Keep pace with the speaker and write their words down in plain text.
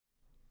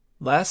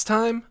Last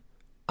time,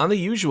 on the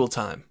usual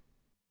time.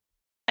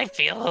 I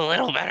feel a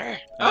little better.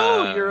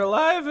 Oh, you're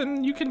alive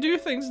and you can do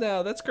things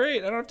now. That's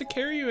great. I don't have to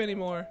carry you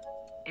anymore.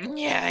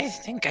 Yeah, I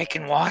think I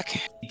can walk.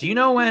 Do you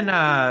know when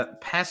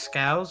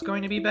Pascal's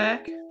going to be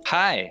back?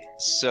 Hi.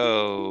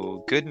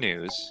 So, good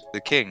news.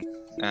 The king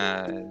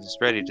is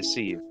ready to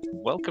see you.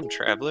 Welcome,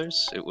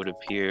 travelers. It would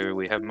appear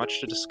we have much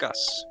to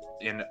discuss.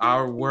 And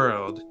our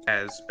world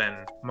has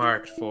been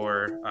marked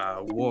for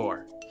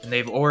war, and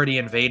they've already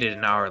invaded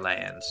in our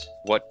lands.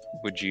 What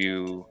would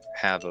you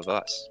have of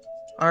us?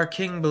 Our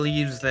king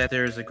believes that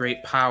there's a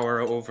great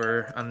power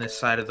over on this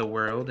side of the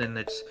world, and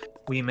that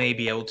we may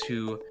be able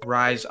to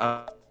rise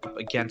up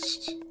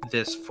against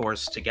this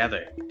force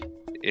together.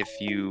 If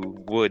you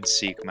would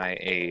seek my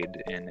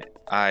aid, and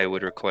I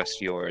would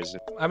request yours.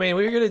 I mean,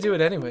 we were going to do it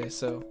anyway,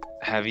 so.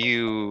 Have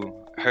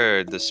you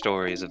heard the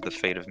stories of the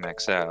fate of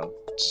Maxal?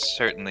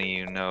 Certainly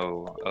you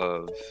know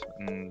of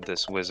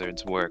this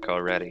wizard's work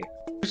already.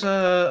 There's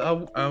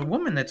a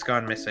woman that's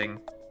gone missing.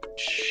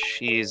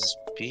 She's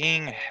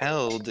being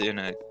held in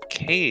a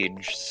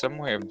cage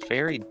somewhere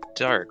very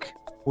dark.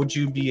 Would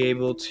you be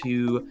able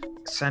to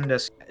send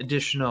us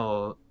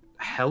additional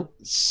help?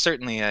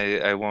 Certainly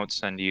I won't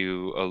send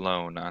you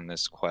alone on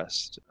this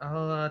quest.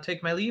 I'll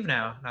take my leave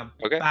now. I'll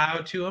Okay.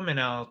 bow to him and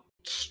I'll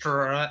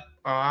strut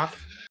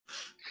off.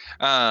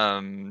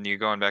 You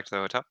going back to the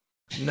hotel?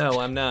 No,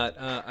 I'm not.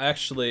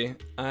 Actually,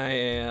 I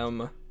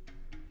am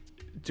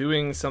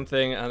doing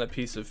something on a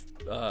piece of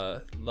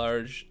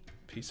large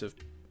piece of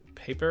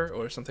paper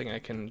or something I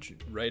can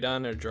write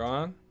on or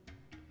draw on.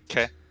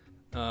 Okay.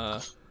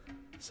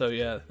 So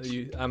yeah,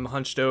 I'm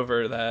hunched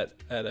over that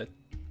at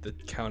the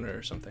counter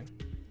or something.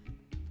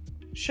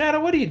 Shadow,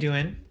 what are you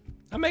doing?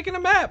 I'm making a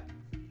map.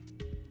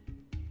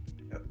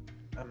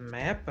 A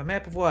map? A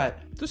map of what?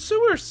 The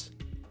sewers.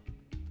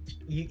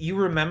 You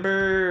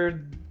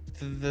remember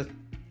the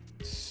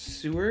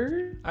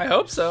sewer? I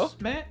hope so.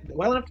 Map?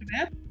 Well enough to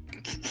map?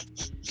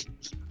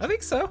 I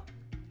think so.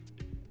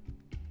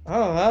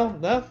 Oh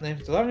well,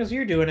 as long as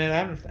you're doing it,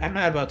 I'm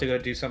not about to go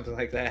do something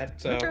like that.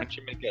 So Why don't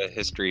you make a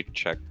history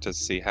check to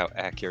see how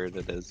accurate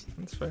it is?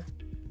 That's fair.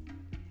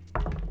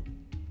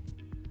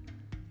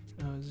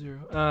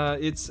 0.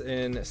 It's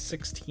in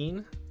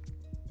 16.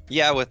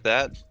 Yeah, with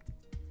that,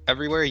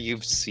 everywhere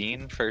you've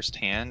seen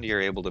firsthand,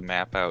 you're able to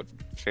map out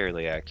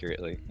fairly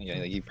accurately.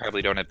 Yeah, you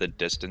probably don't have the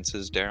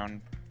distances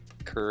down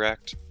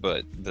correct,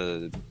 but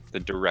the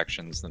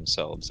directions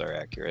themselves are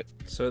accurate.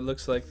 So it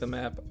looks like the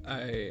map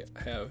I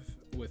have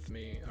with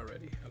me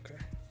already. Okay.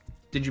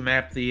 did you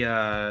map the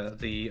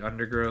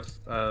undergrowth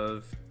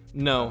of?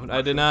 No,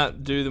 I did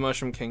not do the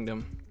Mushroom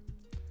Kingdom.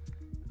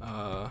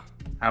 I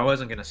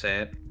wasn't gonna say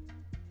it.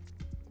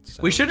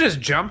 We should have just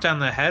jumped on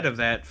the head of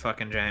that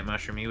fucking giant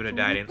mushroom. He would have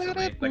died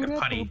instantly, like a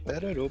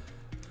punny.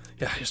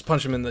 Yeah, just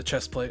punch him in the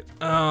chest plate.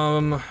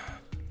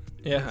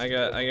 Yeah, I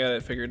got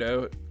it figured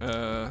out.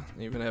 I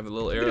even have a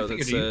little arrow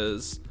that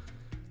says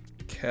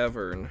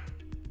cavern.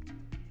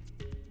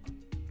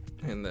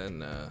 And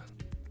then,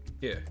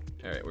 yeah.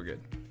 All right, we're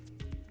good.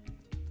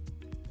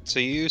 So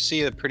you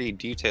see a pretty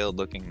detailed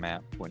looking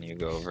map when you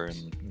go over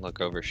and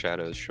look over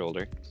Shadow's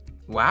shoulder.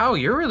 Wow,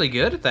 you're really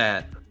good at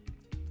that.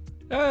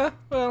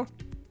 Well,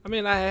 I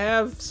mean, I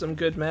have some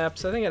good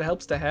maps. I think it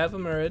helps to have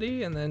them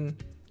already, and then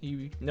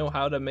you know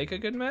how to make a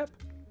good map.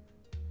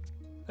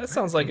 That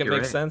sounds like it you're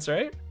makes right. sense,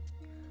 right?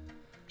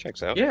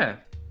 Checks out. Yeah,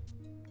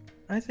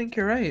 I think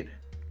you're right.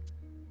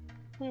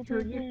 You're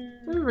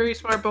a very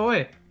smart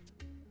boy.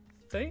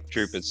 Thanks.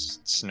 Droop is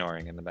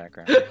snoring in the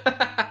background.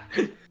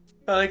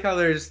 I like how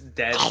there's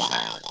dead.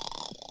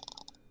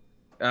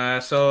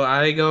 So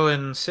I go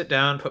and sit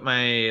down, put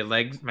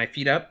my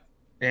feet up,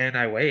 and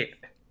I wait.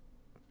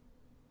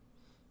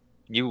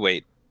 You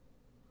wait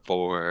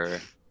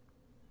for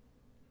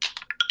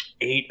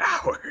 8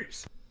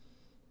 hours.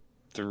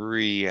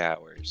 3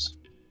 hours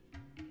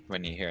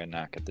when you hear a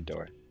knock at the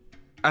door.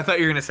 I thought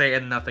you were gonna say,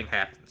 and nothing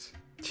happens.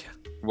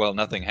 Well,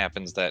 nothing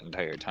happens that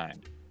entire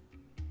time.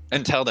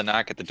 Until the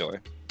knock at the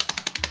door.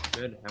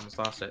 Good, I almost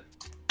lost it.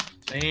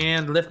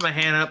 And lift my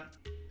hand up.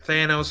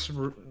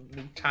 Thanos,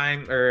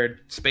 time or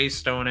space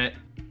stone it.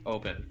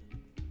 Open.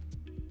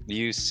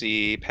 You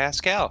see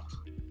Pascal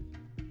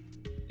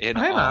in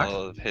Hi, Mark.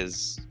 all of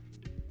his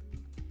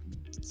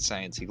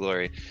sciencey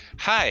glory.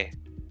 Hi,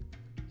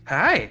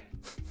 Hi.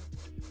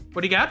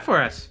 What do you got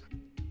for us?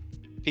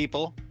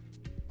 people.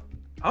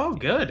 Oh,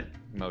 good.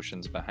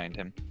 Motions behind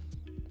him.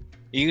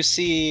 You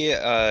see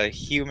a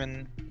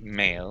human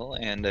male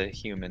and a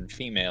human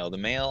female. The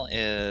male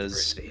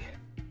is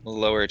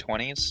lower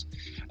 20s.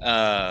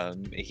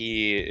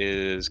 He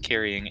is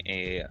carrying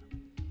a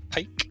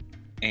pike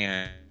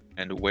and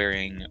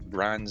wearing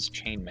bronze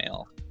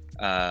chainmail,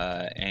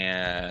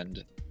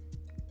 and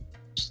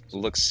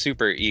looks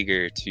super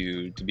eager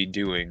to be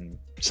doing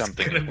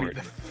something He's gonna be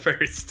important. the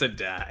first to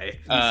die.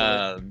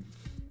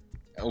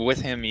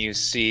 With him, you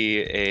see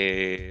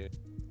a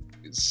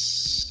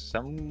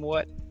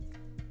somewhat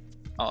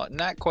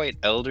not quite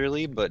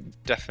elderly, but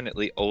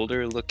definitely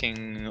older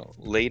looking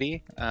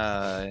lady,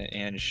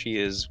 and she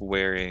is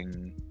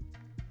wearing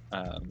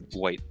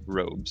white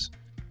robes.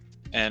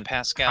 And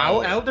Pascal, How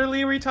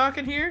elderly are we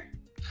talking here?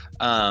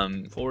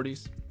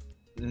 40s.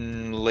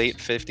 Late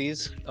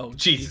 50s. Oh,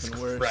 Jesus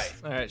even worse. Christ.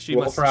 All right, she's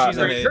Wolf a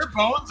Rotten. mage. Her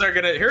bones are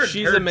gonna.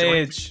 She's her a joints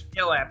mage.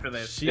 kill after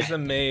this. She's a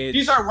mage.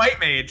 She's our white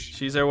mage.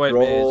 She's our white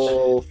mage.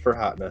 Roll for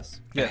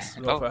hotness. Yes,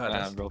 roll for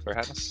hotness. Roll for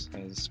hotness,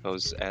 I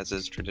suppose, as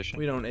is tradition.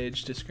 We don't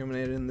age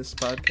discriminate in this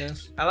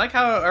podcast. I like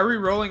how. Are we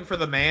rolling for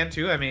the man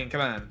too? I mean,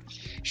 come on.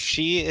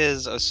 She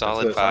is a That's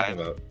solid what I was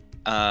talking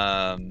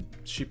 5. about.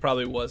 She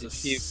probably was a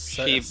She-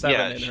 7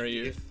 yeah, in her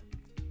youth.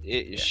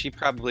 She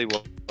probably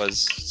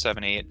was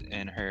 7-8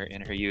 in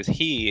her youth.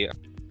 He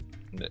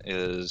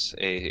is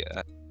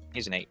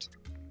he's an 8.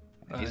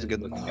 He's a good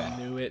looking I guy.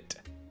 knew it.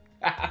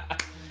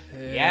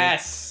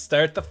 Yes.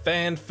 Start the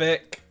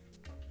fanfic.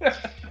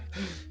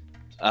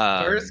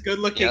 First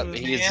good-looking yeah, man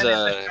he's, in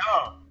the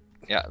show.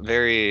 Yeah,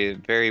 very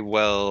very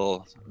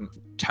well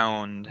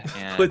toned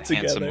and Put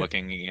together. handsome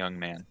looking young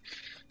man.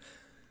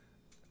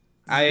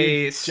 I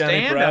Johnny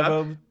stand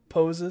Bravo up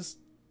poses.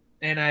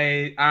 and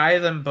I eye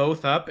them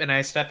both up, and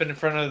I step in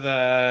front of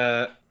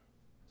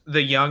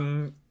the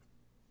young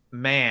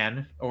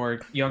man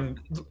or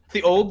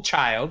the old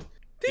child.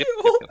 The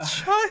old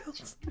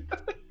child.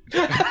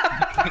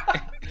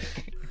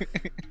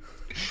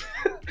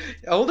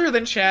 Older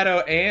than Shadow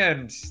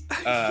and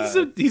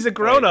he's a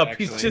grown up.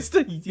 actually.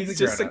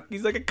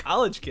 He's like a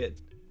college kid.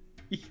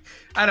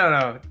 I don't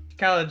know.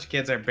 College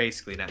kids are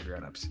basically not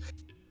grown-ups.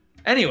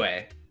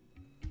 Anyway,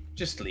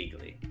 just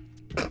legally.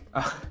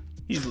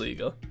 He's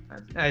legal.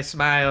 I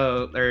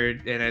smile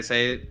and I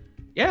say,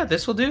 "Yeah,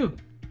 this will do."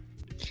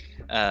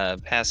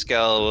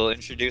 Pascal will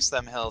introduce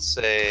them. He'll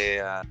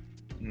say,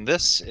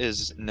 "This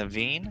is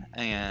Naveen,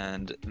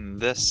 and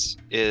this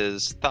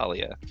is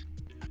Thalia."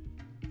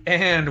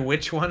 And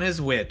which one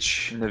is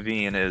which?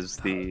 Naveen is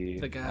The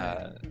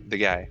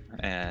guy.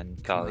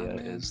 and Come on, Thalia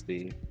man. is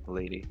the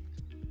lady.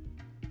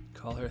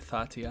 Call her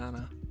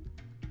Tatiana.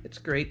 It's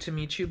great to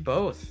meet you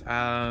both.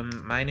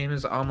 My name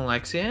is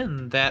Almalexia,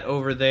 and that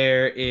over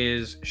there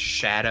is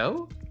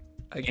Shadow.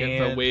 I give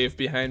a And- wave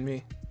behind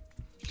me.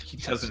 He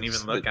doesn't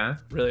even look, huh?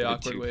 Really The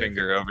awkward wave.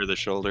 two-finger over the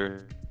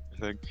shoulder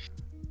thing.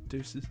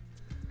 Deuces.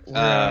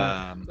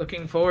 We're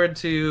looking forward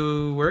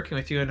to working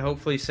with you and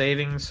hopefully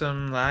saving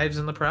some lives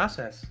in the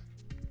process.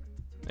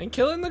 And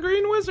killing the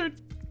Green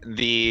Wizard.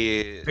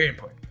 The Very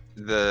important.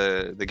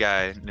 the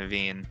guy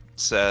Naveen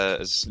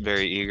says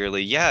very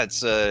eagerly, "Yeah,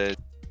 it's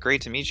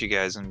great to meet you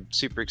guys. I'm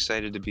super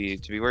excited to be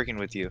working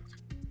with you."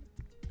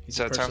 He's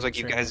So a it sounds personal like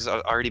you trainer. guys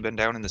have already been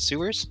down in the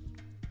sewers.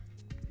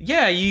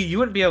 Yeah, you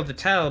wouldn't be able to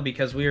tell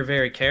because we were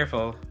very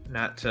careful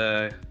not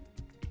to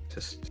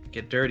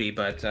get dirty,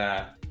 but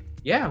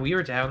yeah, we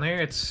were down there.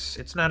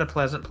 It's not a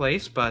pleasant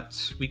place,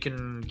 but we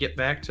can get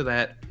back to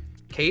that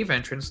cave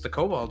entrance the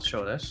kobold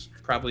showed us.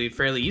 Probably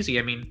fairly easy.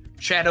 I mean,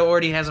 Shadow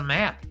already has a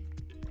map.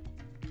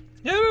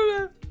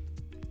 Yeah.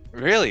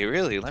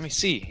 Really? Let me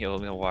see. He'll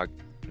walk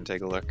and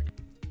take a look.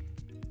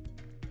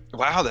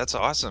 Wow, that's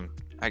awesome.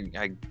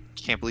 I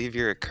can't believe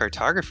you're a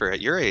cartographer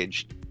at your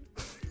age.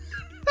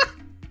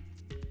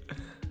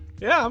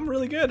 Yeah, I'm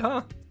really good,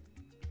 huh?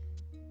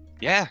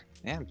 Yeah,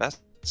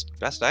 best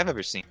I've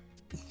ever seen.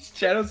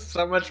 Shadow's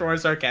so much more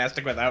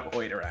sarcastic without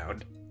Hoyt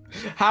around.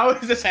 How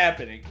is this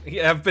happening?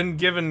 Yeah, I've been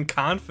given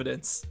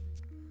confidence.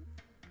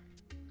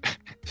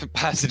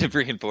 Positive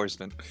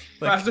reinforcement.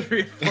 Positive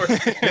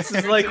reinforcement. This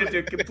is like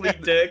a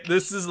complete dick.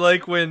 This is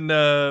like when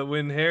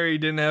Harry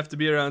didn't have to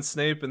be around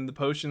Snape and the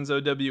potions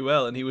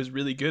OWL, and he was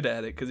really good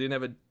at it because he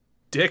didn't have a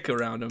dick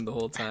around him the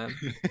whole time.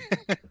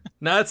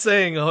 Not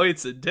saying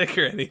Hoyt's a dick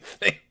or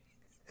anything.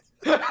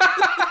 Was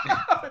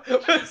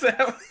that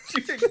what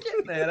you were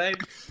getting at?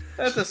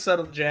 That's a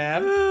subtle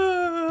jab.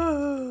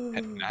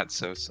 Not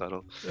so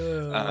subtle.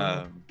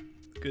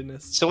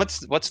 Goodness. So what's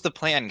the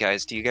plan,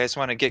 guys? Do you guys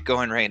want to get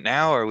going right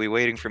now, or are we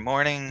waiting for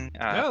morning?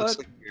 Looks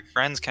like your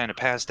friend's kind of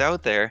passed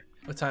out there.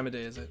 What time of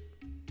day is it?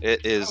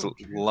 It is Oh,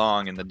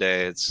 long in the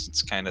day.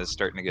 It's kind of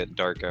starting to get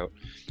dark out.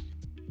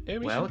 Yeah,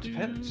 we Well, should it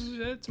depends. do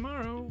that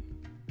tomorrow.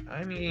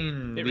 I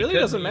mean, It we really could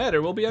doesn't meet-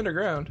 matter. We'll be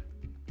underground.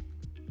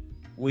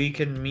 We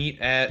can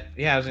meet at.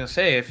 Yeah, I was gonna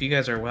say if you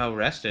guys are well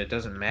rested, it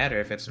doesn't matter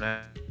if it's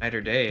night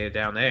or day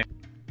down there.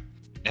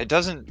 It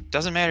doesn't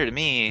matter to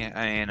me.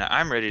 I mean,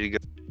 I'm ready to go.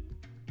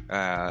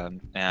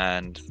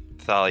 And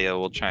Thalia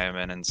will chime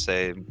in and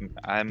say,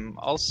 "I'm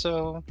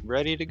also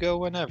ready to go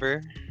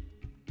whenever."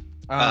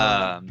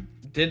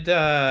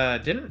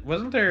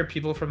 Wasn't there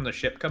people from the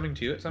ship coming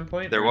too at some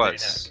point? There Or did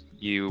was.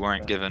 You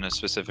weren't given a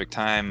specific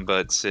time,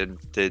 but Sid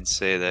did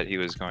say that he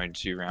was going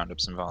to round up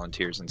some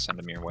volunteers and send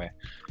them your way.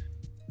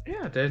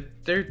 not? Yeah,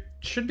 there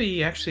should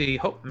be actually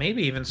hope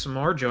maybe even some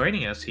more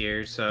joining us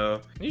here.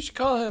 So, You should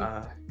call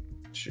him.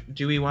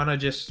 do we want to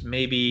just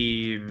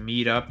maybe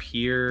meet up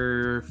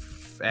here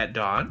at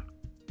dawn?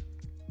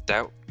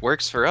 That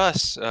works for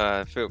us.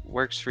 If it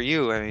works for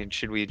you, I mean,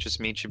 should we just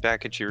meet you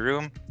back at your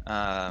room?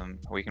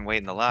 We can wait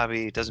in the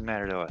lobby. It doesn't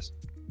matter to us.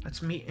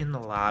 Let's meet in the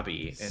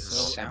lobby in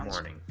So- the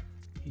morning.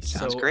 He's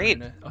sounds so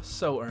great.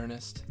 So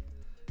earnest.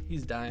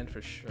 He's dying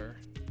for sure.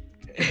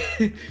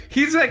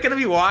 He's like gonna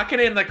be walking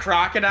in, the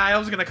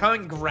crocodile's gonna come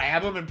and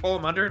grab him and pull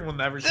him under, and we'll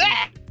never see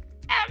him.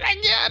 Oh my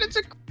god, it's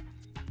a.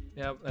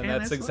 Yep, and Man,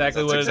 that's that's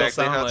exactly that's what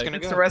exactly it'll how sound it's like. gonna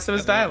It's go. the rest of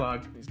his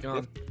dialogue. He's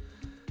gone.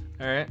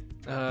 All right,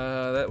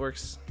 that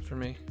works for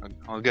me.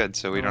 Well, good.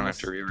 So we don't have Almost.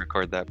 to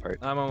re-record that part.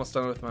 I'm almost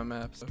done with my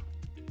map, so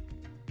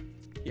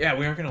Yeah,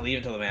 we aren't gonna leave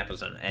until the map is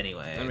done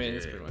anyway. I mean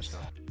it's pretty much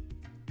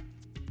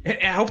done.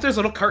 I hope there's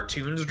little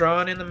cartoons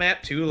drawn in the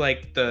map too,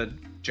 like the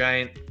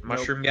giant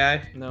mushroom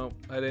guy. No,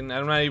 I didn't.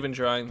 I'm not even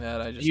drawing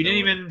that. I just. You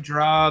didn't know- even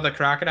draw the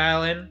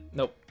crocodile in?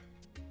 Nope.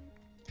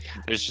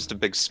 There's just a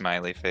big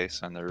smiley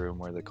face on the room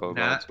where the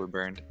kobolds were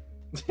burned.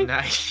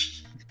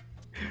 Nice.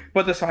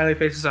 But the smiley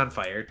face is on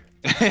fire.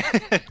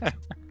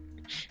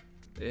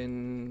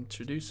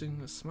 Introducing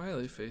the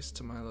smiley face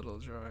to my little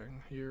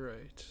drawing. You're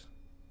right.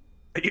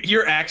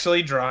 You're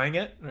actually drawing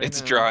it? Right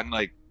It's now. drawn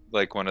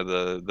like one of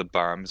the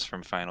bombs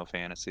from Final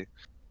Fantasy.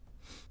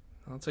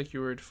 I'll take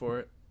your word for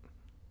it.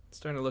 It's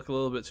starting to look a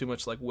little bit too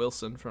much like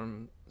Wilson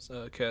from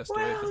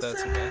Castaway, but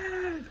that's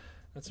okay.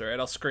 That's all right.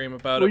 I'll scream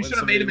about We it when should've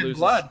somebody made him in loses.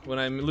 blood. When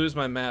I lose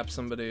my map,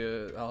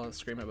 somebody I'll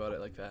scream about it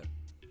like that.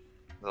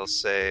 They'll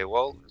say,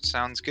 "Well,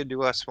 sounds good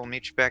to us. We'll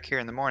meet you back here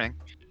in the morning."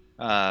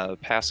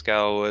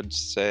 Pascal would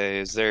say,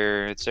 "Is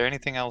there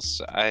anything else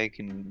I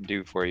can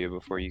do for you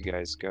before you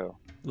guys go?"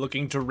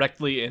 Looking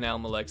directly in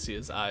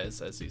Almalexia's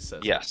eyes as he says,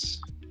 Yes,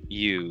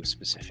 you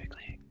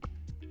specifically.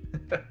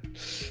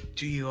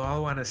 Do you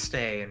all want to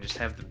stay and just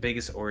have the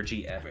biggest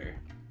orgy ever?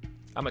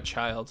 I'm a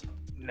child.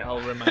 No.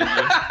 I'll remind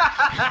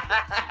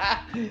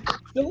you.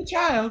 Still a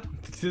child.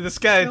 See, this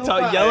guy No,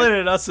 why? yelling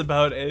at us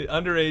about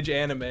underage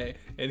anime,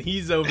 and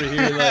he's over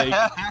here like,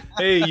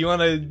 "Hey, you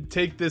want to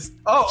take this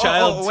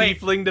child wait.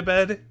 tiefling to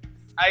bed?"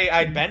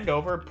 I'd bend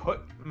over,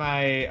 put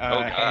my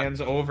God.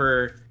 hands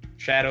over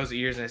Shadow's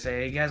ears, and I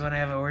say, "Hey, you guys want to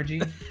have an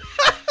orgy?"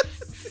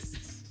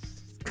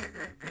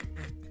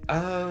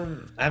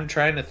 I'm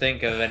trying to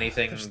think of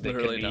anything There's that could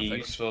literally be nothing.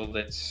 useful.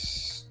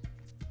 That's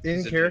In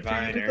Is it character you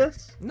diviner? did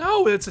this?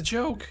 No, it's a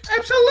joke.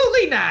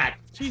 absolutely not.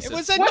 Jesus. It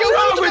was a What's joke.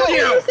 wrong with Why are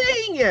you? you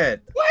saying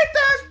it? What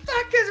the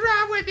fuck is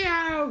wrong with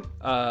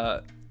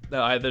you?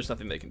 No, there's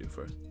nothing they can do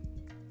for us.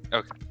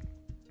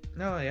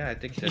 No, yeah, I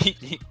think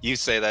that. You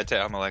say that to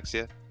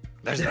Almalexia?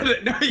 There's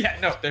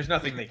no, there's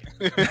nothing they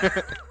can.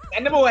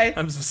 Send them away.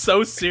 I'm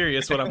so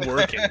serious when I'm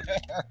working.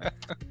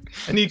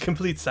 I need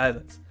complete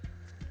silence.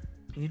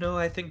 You know,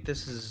 I think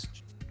this is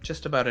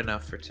just about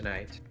enough for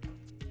tonight.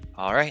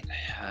 All right,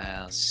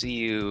 I'll see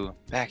you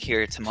back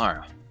here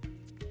tomorrow.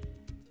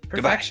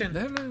 Perfection.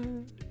 No,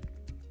 no.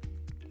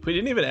 We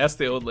didn't even ask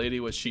the old lady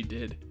what she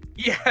did.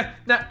 Yeah,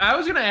 now, I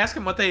was gonna ask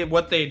them what they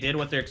did,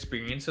 what their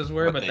experiences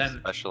were, What but they then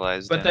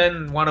specialized. but in.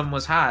 then one of them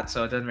was hot,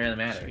 so it doesn't really She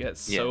matter. got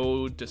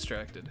so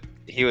distracted.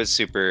 He was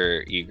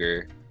super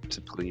eager to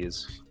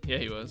please. Yeah,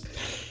 he was.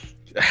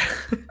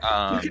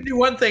 You can do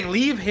one thing: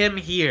 leave him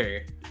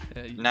here.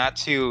 Yeah, Not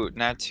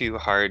too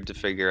hard to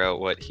figure out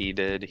what he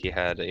did. He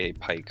had a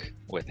pike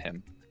with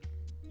him.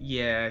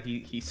 Yeah,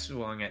 he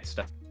swung at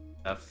stuff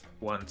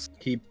once.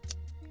 He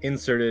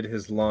inserted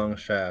his long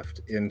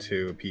shaft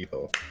into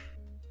people.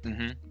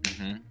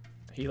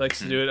 he likes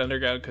to do it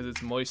underground because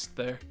it's moist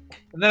there.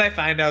 And then I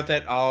find out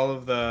that all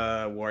of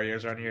the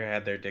warriors around here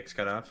had their dicks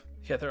cut off.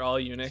 Yeah, they're all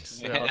eunuchs.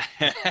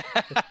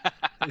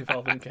 They've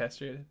all been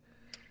castrated.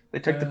 They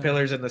took the Uh.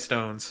 pillars and the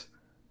stones.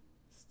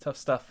 It's tough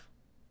stuff.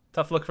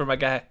 Tough look for my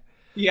guy.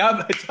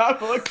 Yeah, the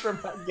top look for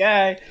my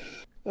guy.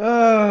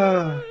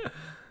 Oh.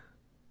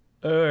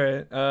 All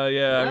right.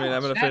 Yeah. I mean, Wow,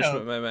 I'm gonna finish Shadow.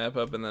 with my map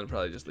up and then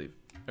probably just leave,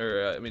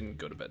 or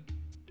go to bed.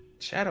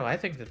 Shadow, I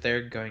think that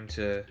they're going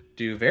to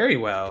do very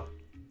well.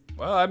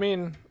 Well, I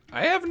mean,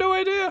 I have no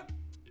idea.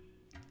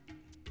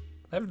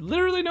 I have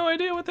literally no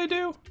idea what they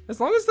do. As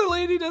long as the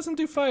lady doesn't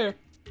do fire.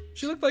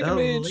 She looked like a The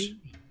mage. lady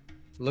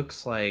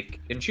looks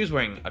like, and she was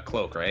wearing a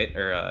cloak, right?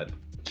 Or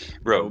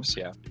Robes,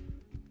 yeah.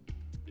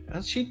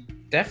 well, she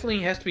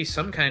definitely has to be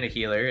some kind of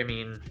healer. I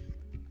mean,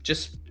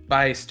 just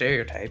by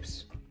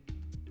stereotypes.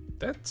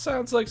 That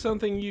sounds like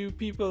something you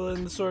people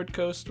in the Sword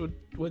Coast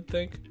would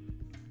think.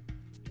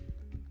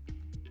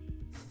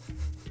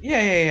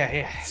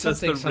 Yeah. Says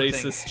the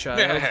racist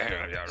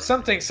child.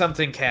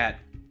 something cat.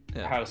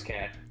 Yeah. House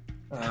cat.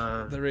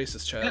 The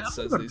racist child Yeah, I'll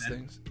says go to these bed.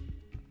 things.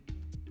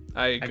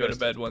 I go go to to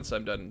bed once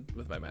I'm done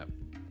with my map.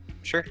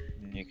 Sure,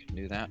 you can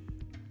do that.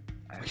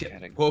 I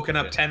gotta Woken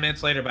up get- 10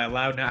 minutes later by a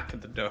loud knock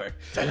at the door.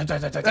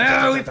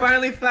 Oh, we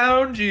finally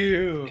found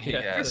you!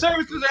 Yeah. Your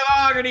services are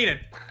no longer needed.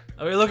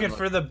 We were looking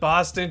for the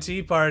Boston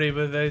Tea Party,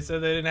 but they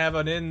said they didn't have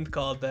an inn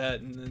called that,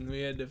 and then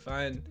we had to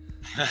finally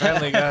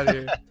got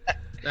here.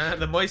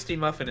 The moisty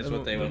muffin is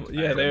what they went.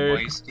 Yeah, The they were.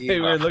 moisty They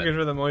were muffin. looking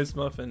for the moist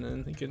muffin,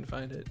 and they couldn't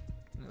find it.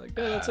 And they're like,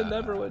 no, that's a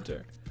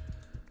Neverwinter.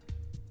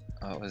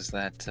 What was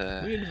that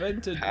We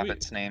invented.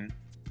 habit's name?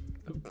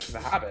 The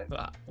Hobbit.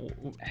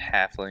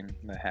 Halfling.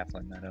 The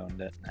halfling that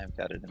owned it. I've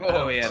got it in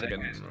Oh my yeah, fucking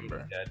that guy's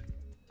remember. dead.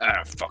 I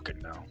don't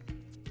fucking know.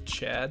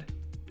 Chad,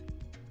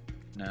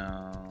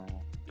 No.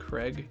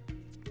 Craig,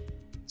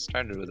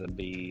 Started with a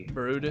B.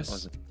 Brutus, That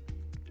wasn't-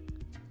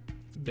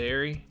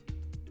 Barry,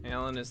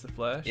 Alan is the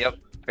Flash. Yep.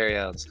 Barry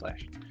Allen's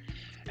Flash.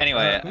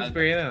 Anyway, Who's I'm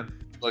Barry Allen?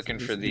 looking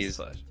for He's these.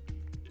 the Flash.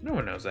 No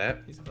one knows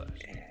that. He's the Flash.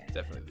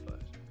 Definitely the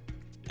Flash.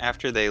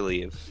 After they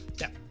leave,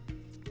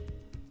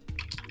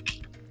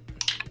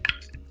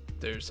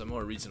 There's a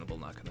more reasonable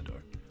knock on the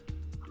door.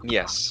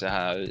 yes,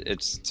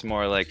 it's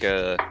more like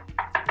a.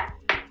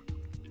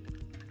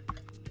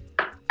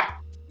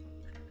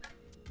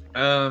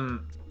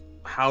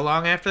 How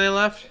long after they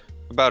left?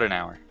 About an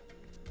hour.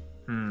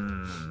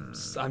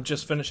 I'm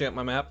just finishing up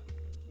my map.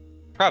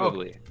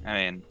 Probably. I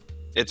mean,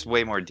 it's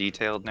way more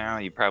detailed now.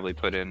 You probably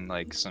put in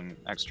like some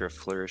extra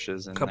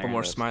flourishes in A couple there.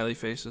 more That's- smiley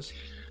faces.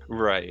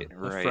 Right, A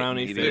right.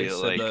 frowny Maybe, face.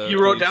 like, and a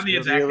You wrote down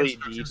Thieves the Guild. exact really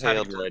instructions how to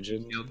detailed go to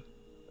legend. the guild.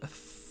 A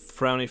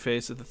frowny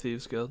face at the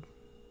Thieves Guild.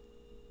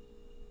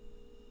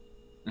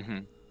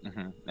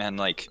 And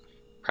like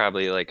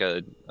probably like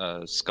a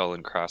skull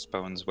and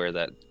crossbones where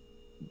that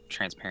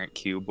transparent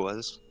cube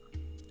was.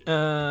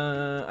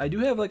 I do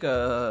have like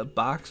a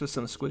box with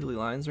some squiggly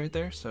lines right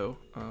there, so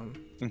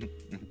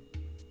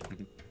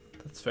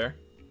that's fair.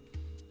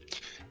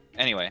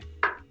 Anyway,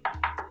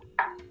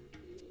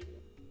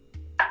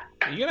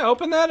 Are you gonna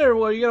open that, or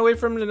are you gonna wait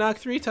for him to knock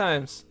 3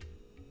 times?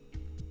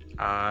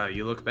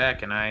 You look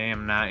back and I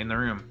am not in the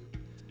room.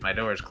 My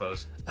door is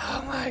closed.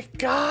 Oh my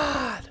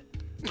god!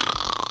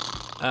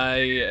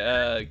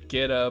 I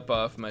get up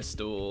off my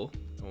stool,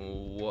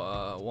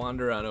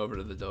 wander on over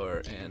to the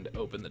door, and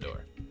open the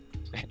door.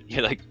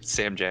 you're like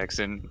Sam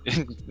Jackson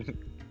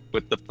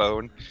with the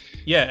phone.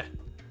 Yeah,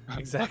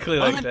 exactly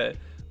like What? that.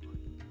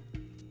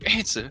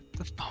 Answer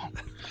the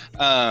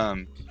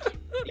phone.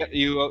 Yeah,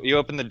 you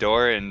open the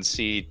door and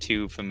see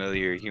 2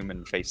 familiar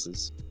human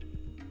faces.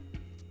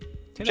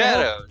 Can I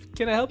help- Shadow,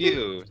 Can I help you?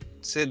 you.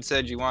 Sid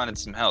said you wanted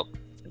some help.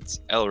 It's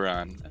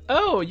Elron.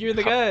 Oh, you're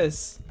the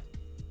guys.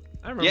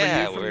 I remember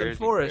Yeah, you from we're the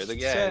forest, the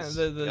guys.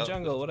 the Yep.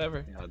 jungle,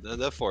 whatever. Yeah,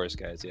 the forest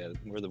guys. Yeah,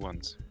 we're the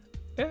ones.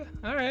 Yeah,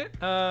 all right.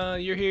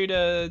 You're here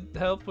to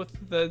help with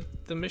the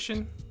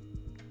mission.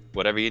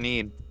 Whatever you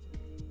need.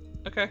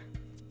 Okay.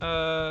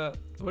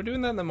 We're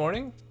doing that in the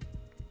morning.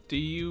 Do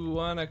you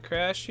want to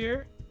crash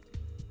here?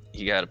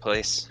 You got a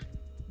place?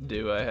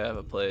 Do I have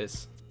a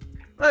place?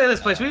 Look at this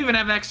place. We even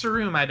have extra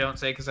room, I don't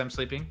say, because I'm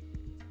sleeping.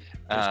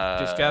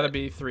 There's got to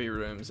be 3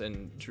 rooms,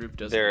 and Droop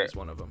doesn't there- use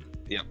one of them.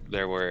 Yep,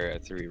 there were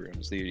 3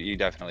 rooms. You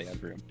definitely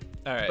have room.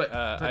 All right. But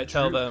I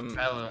tell Drew them.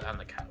 fell on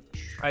the couch.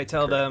 I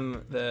tell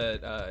them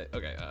that.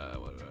 Okay.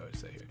 What do I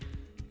say here?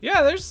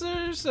 Yeah, there's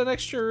an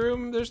extra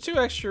room. There's 2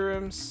 extra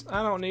rooms.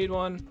 I don't need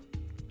one.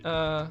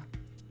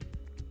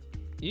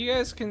 You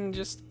guys can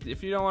just,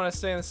 if you don't want to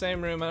stay in the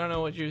same room. I don't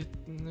know what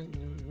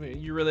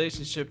your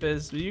relationship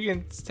is, but you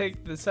can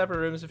take the separate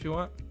rooms if you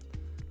want.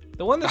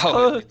 The one that's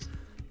closed.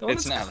 The one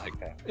It's that's not like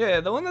that. Yeah,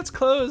 the one that's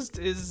closed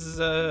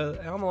is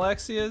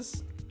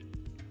Almalexia's.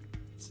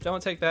 So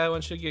don't take that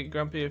one. She'll get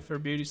grumpy if her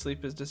beauty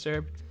sleep is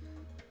disturbed.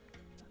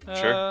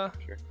 Sure.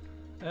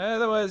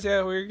 Otherwise,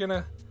 yeah, we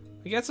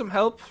got some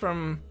help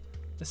from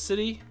the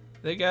city.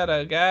 They got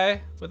a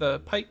guy with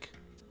a pike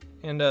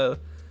and a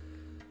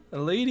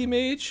lady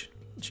mage.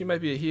 She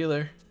might be a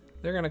healer.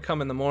 They're gonna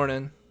come in the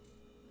morning.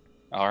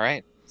 All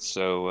right.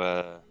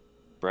 So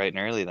bright and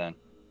early then.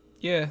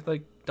 Yeah,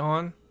 like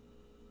dawn.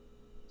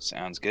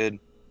 Sounds good.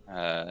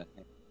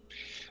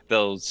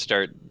 They'll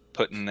start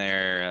putting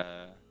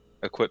their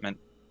equipment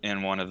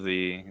in one of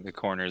the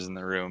corners in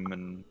the room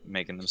and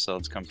making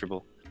themselves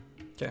comfortable.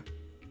 'Kay.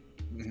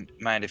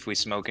 Mind if we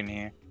smoke in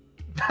here?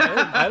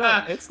 I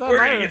don't. It's not We're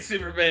my gonna room. get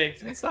super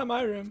baked. It's not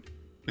my room.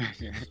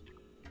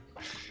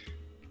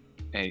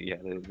 Hey, yeah,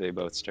 they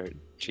both start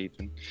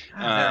cheeping.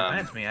 That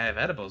reminds me, I have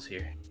edibles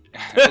here.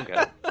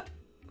 Okay.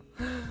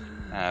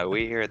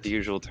 We here at the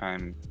usual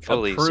time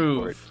fully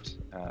Approve.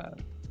 support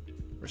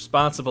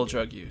Responsible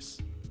drug use,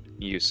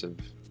 use of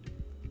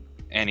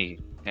any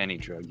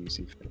drug you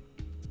see fit.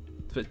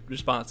 but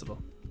responsible.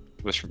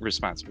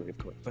 Responsibly, of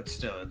course. But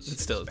still,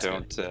 It's still.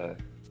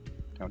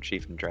 Don't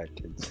chief and drive,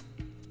 kids.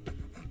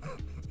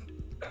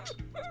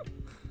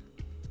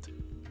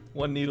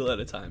 One needle at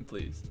a time,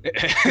 please. Oh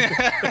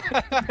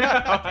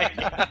my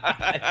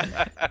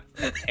God.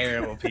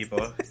 Terrible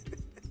people.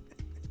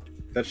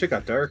 That shit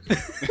got dark.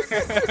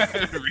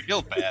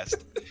 Real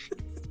fast.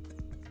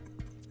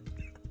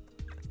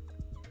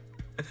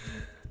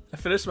 I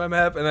finish my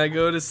map and I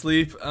go to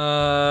sleep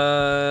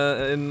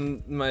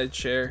in my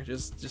chair,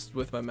 just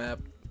with my map.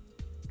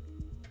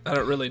 I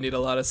don't really need a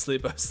lot of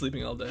sleep. I was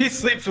sleeping all day. He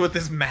sleeps with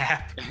his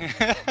map.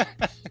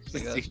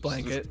 Like a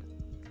blanket.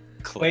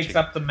 Wakes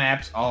up, the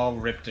map's all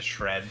ripped to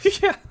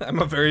shreds. Yeah, I'm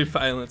a very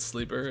violent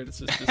sleeper. It's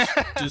just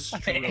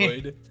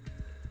destroyed.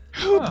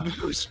 Who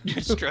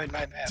destroyed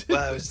my map?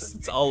 Well,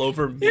 It's all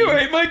over me. You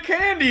ate my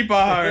candy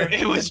bar.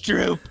 it was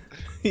Droop.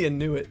 He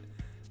knew it.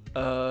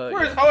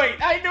 Where's Hoyt?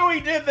 I knew he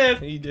did this.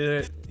 He did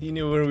it. He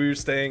knew where we were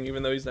staying,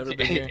 even though he's never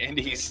been here. And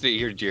he's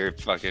your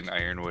fucking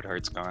Ironwood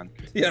heart's gone.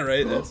 Yeah,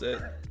 right. That's it.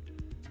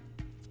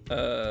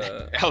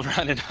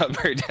 Elrond and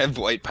Hubbard have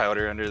white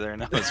powder under their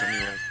nose when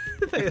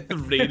you They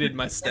raided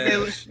my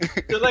stash.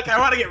 They're like, I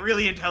want to get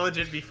really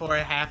intelligent before I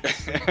have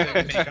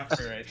to make up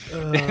for it.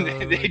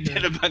 they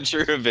did a bunch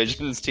of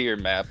revisions to your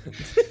map.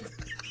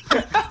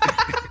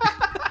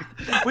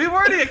 We've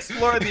already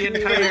explored the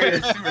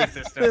entire sewer They're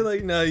system.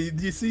 like, no,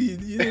 you see,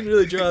 you didn't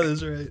really draw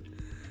this right.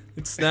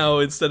 It's now,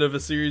 instead of a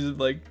series of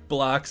like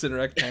blocks and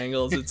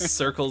rectangles, it's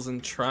circles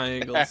and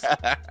triangles.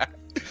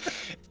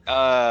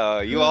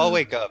 You all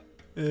wake up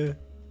Yeah.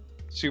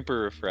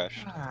 super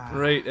refreshed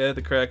Right at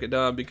the crack of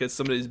dawn because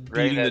somebody's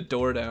beating the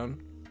door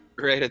down.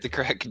 right at the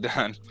crack of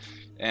dawn.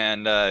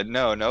 And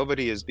no,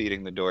 nobody is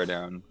beating the door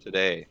down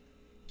today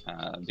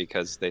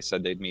because they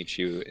said they'd meet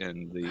you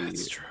in the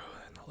That's true.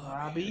 In the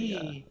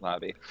lobby.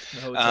 lobby.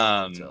 The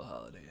hotel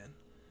Holiday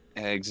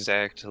Inn.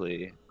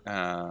 Exactly.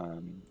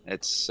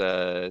 It's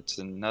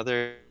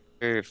another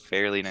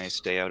fairly nice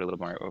day out, a little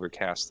more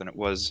overcast than it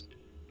was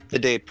the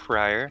day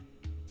prior.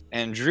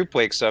 And Droop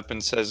wakes up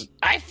and says,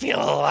 I feel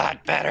a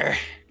lot better.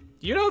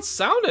 You don't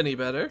sound any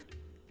better.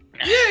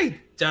 Yeah, he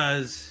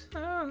does.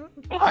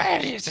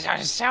 What? Does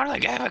it sound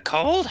like I have a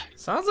cold?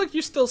 Sounds like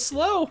you're still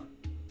slow.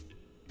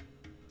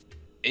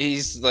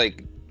 he's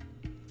like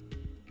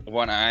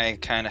one eye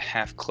kind of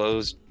half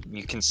closed.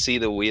 You can see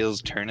the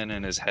wheels turning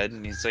in his head,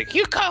 and he's like,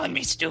 You calling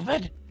me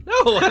stupid?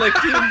 No, like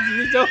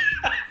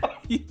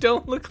you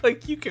don't look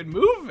like you can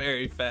move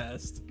very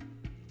fast.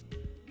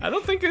 I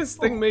don't think this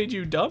thing made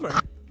you dumber.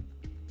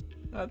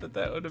 Not that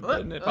that would have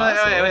been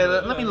possible. Wait,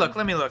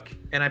 let me look.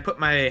 And I put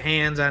my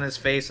hands on his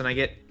face, and I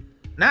get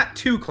not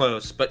too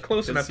close, but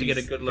close enough to get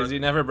a good look. Because he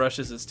never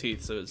brushes his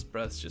teeth, so his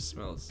breath just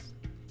smells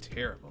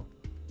terrible.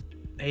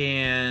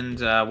 And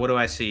what do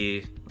I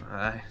see?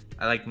 I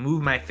like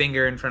move my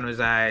finger in front of his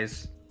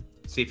eyes,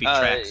 see if he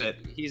tracks it.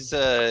 He's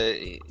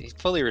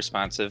fully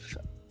responsive.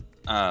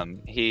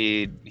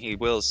 He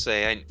will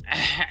say,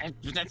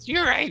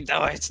 You're right,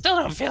 though. I still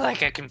don't feel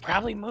like I can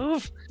probably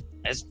move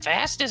as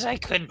fast as I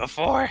could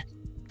before.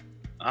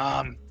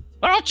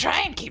 But I'll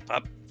try and keep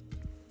up.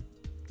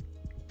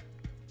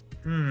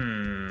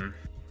 I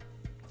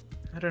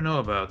don't know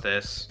about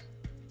this.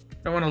 I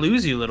don't want to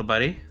lose you, little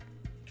buddy.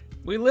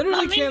 We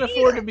literally Me can't neither.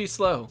 afford to be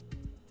slow.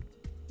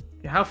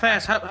 How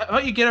fast? How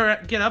about you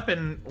get up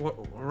and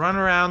run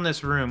around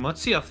this room?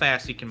 Let's see how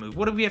fast you can move.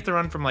 What if we have to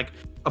run from like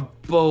a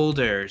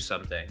boulder or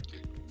something?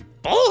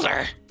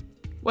 Boulder?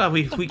 Well,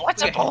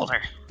 What's a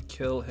boulder?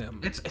 Kill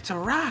him. It's a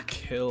rock.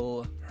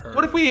 Kill her.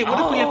 What if we have to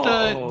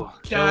Oh,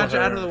 dodge kill out her.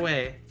 of the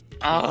way?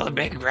 Oh, the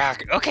big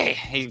rock. Okay.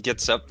 he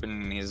gets up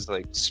and he's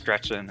like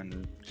stretching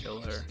and Kill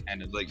her.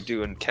 kind of like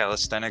doing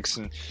calisthenics,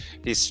 and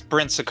he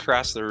sprints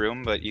across the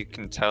room, but you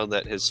can tell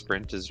that his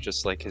sprint is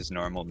just like his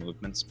normal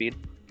movement speed.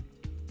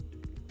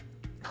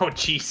 Oh,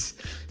 jeez.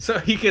 So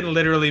he can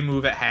literally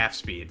move at half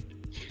speed.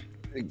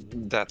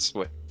 That's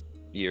what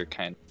you're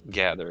kind of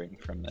gathering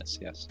from this,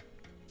 yes.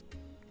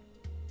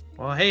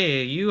 Well,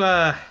 hey, you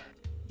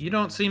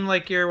don't seem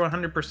like you're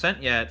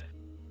 100% yet.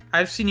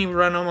 I've seen you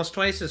run almost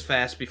twice as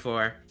fast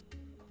before.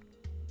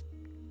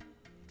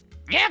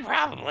 Yeah,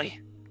 probably.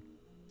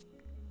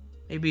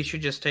 Maybe you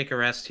should just take a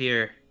rest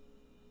here.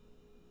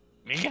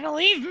 You gonna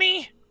leave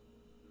me?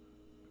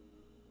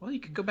 Well, you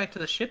could go back to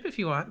the ship if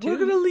you want to. We're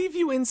gonna leave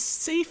you in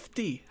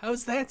safety.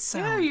 How's that Yeah,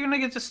 sound? you're gonna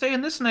get to stay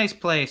in this nice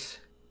place.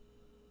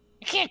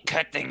 I can't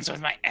cut things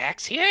with my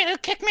axe here. They'll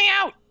kick me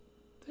out.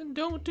 Then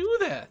don't do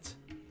that.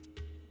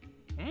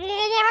 Well,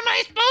 what am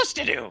I supposed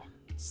to do?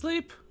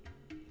 Sleep.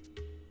 You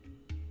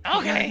gotta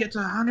Okay. get to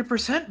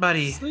 100%,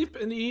 buddy. Sleep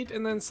and eat,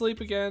 and then sleep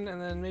again,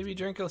 and then maybe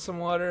drink some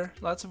water,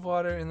 lots of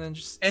water, and then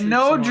just. And sleep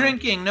no some more.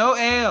 drinking, no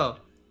ale.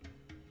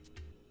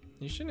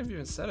 You shouldn't have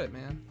even said it,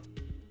 man.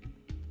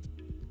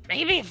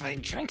 Maybe if I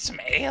drink some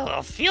ale,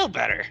 I'll feel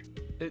better.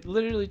 It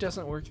literally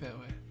doesn't work that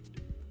way.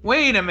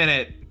 Wait a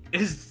minute.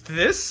 Is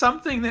this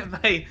something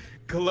that my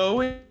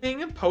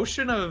glowing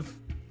potion of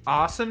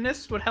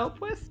awesomeness would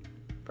help with?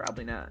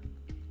 Probably not.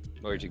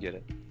 Where'd you get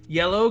it?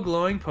 Yellow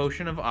glowing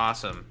potion of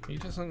awesome. He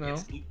doesn't know,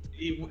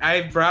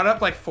 I've brought it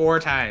up like 4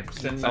 times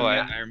since Oh,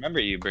 I'm I remember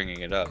you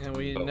bringing it up. and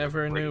we but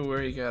never where- knew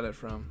where he got it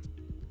from.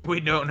 We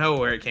don't know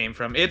where it came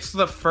from. It's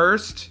the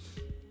first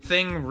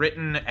thing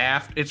written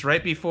after. It's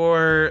right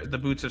before the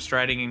Boots of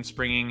Striding and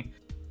Springing,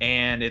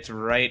 and it's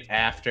right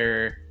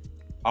after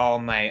all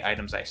my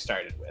items I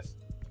started with.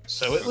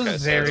 So it was Okay,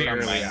 so very it's from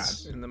early on.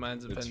 mines. In the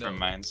Mines of It's Pendle. from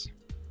Mines.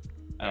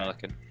 I'm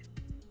looking.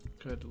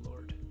 Good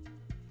lord.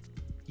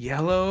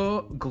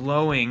 Yellow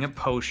glowing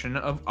potion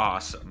of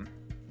awesome.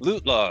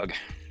 Loot log.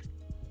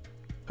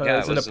 Yeah,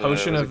 Is it it was, a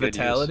potion it was of a good use.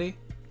 vitality?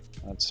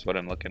 That's what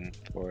I'm looking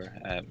for.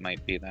 It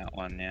might be that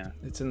one, yeah.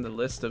 It's in the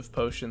list of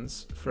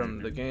potions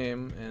from the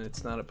game, and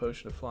it's not a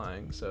potion of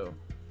flying, so.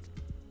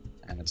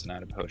 And it's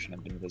not a potion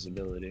of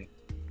invisibility.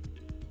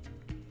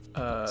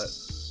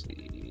 Let's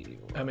see.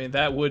 I mean,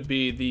 that would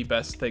be the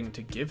best thing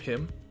to give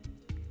him.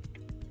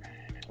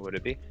 Would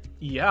it be?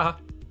 Yeah.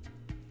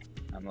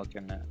 I'm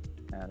looking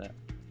at it.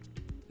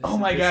 Oh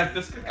my god,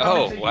 this could come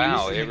Oh into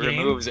wow! use in It the game.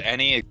 removes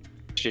any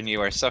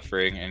you are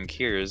suffering and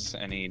cures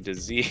any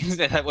disease.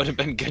 That would have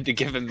been good to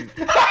give him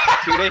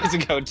 2 days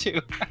ago too.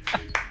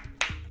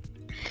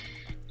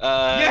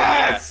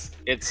 Yes!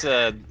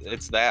 Yeah,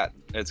 it's that.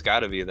 It's got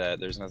to be that.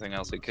 There's nothing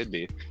else it could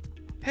be.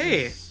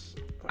 Hey,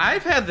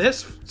 I've had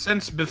this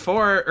since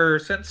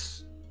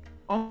since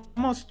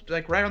almost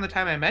like right on the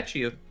time I met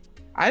you.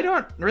 I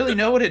don't really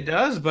know what it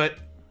does, but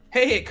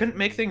hey, it couldn't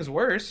make things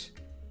worse.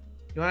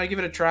 You want to give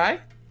it a try?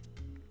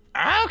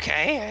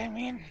 Okay, I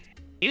mean,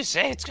 you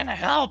say it's gonna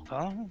help.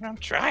 I'll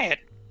try it.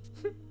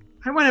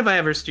 When have I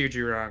ever steered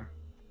you wrong?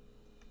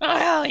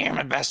 Well, you're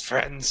my best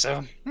friend,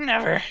 so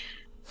never.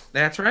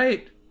 That's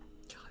right.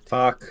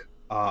 Fuck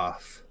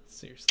off.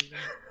 Seriously. man.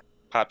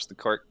 Pops the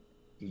cork,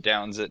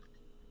 downs it,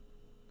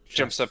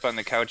 jumps up on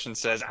the couch and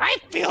says, I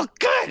feel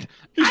good.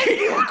 I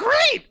feel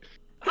great.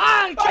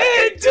 I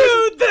can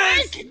do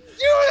this! I can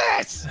do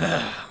this.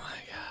 Oh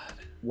my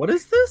What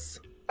is this?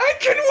 I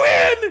can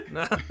win!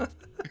 god.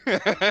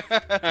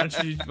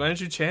 Why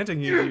aren't you chanting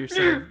you to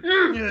yourself?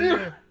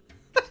 Yeah.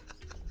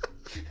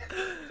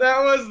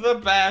 That was the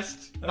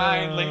best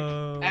mind Oh,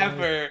 link my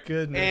ever.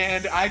 goodness.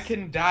 And I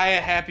can die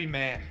a happy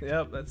man.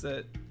 Yep, that's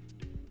it.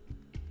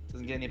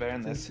 Doesn't get any better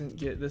than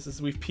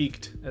this. We've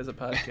peaked as a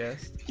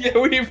podcast. Yeah,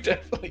 we've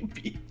definitely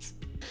beat.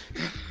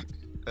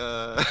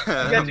 I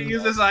got to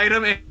use this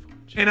item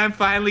and I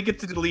finally get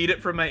to delete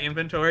it from my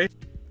inventory.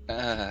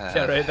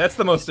 Yeah, right. That's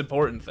the most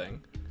important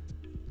thing.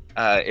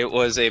 It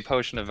was a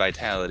potion of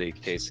vitality,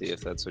 Casey,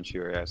 if that's what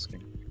you were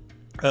asking.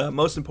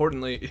 Most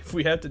importantly, if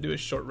we have to do a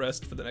short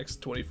rest for the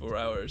next 24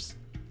 hours,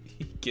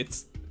 he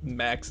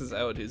maxes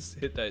out his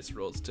hit dice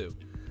rolls too.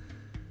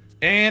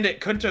 And it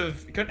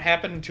couldn't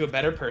happen to a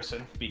better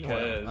person because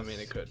Well, I mean,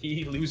 it could.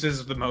 he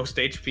loses the most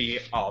HP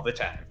all the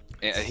time.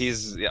 Yeah,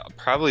 he's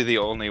probably the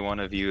only one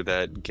of you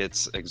that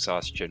gets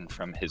exhaustion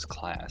from his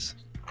class.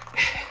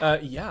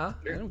 Yeah,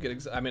 I don't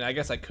get. I mean, I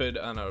guess I could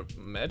on a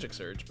magic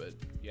surge, but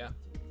yeah,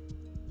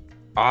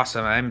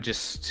 Awesome. I'm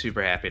just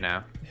super happy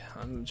now. yeah,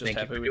 I'm just Thank you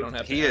happy for we don't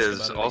have to. He ask is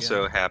about it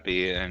also again.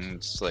 happy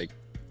and like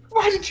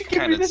Why did you give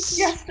Kinda me this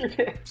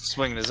yesterday?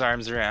 swinging his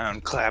arms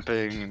around,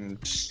 clapping,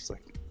 and just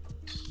like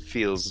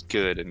feels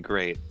good and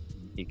great.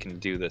 He can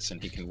do this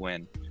and he can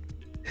win.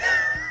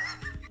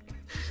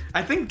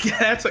 I think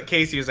that's what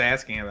Casey was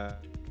asking about.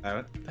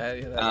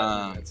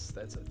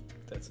 That's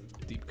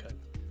a deep cut.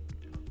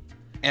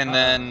 And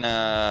then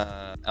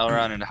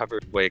Elron and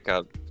Hubbard wake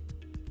up.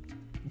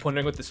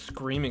 Wondering what the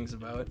screaming's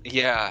about.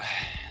 Yeah.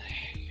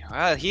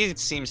 Well, he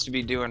seems to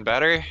be doing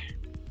better.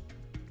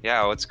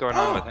 Yeah, what's going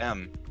on with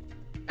him?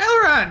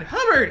 Elron,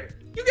 Hubbard,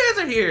 you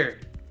guys are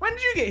here. When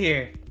did you get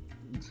here?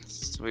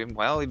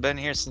 Well, we've been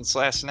here since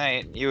last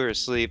night. You were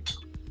asleep.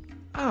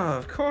 Oh,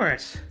 of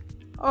course.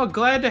 Oh,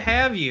 glad to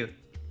have you.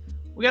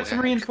 We got some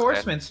Glad-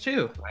 reinforcements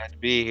too. Glad to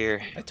be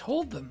here. I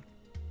told them.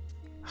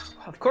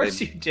 Of course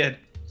you did.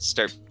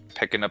 Start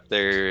picking up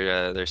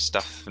their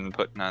stuff and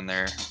putting on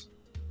their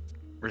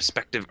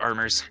respective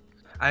armors.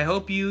 I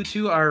hope you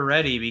two are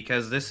ready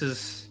because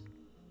this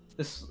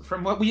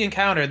from what we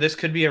encountered, this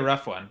could be a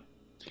rough one.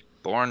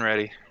 Born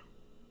ready,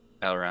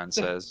 Elron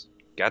says.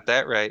 Got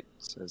that right,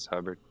 says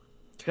Hubbard.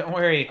 Don't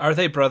worry. Are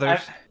they brothers?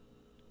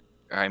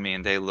 I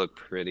mean, they look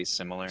pretty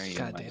similar.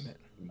 God damn it.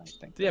 You might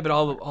think. Yeah, but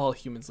all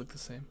humans look the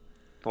same.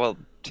 Well,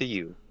 to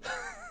you.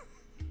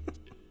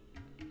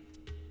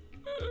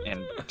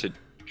 And to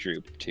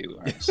Droop, too,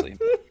 honestly.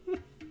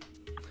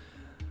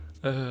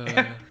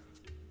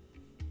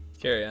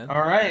 Carry on.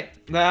 All right.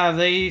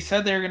 They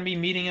said they were going to be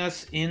meeting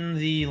us in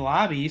the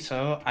lobby,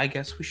 so I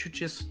guess we should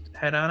just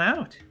head on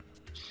out.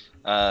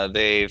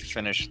 They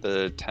finish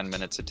the 10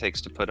 minutes it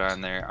takes to put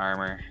on their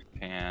armor,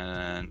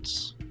 and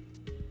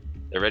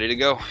they're ready to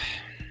go.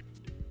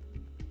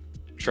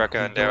 Truck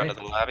on down to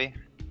the lobby,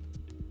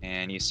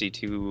 and you see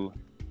two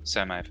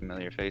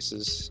semi-familiar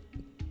faces.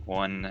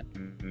 One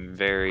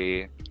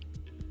very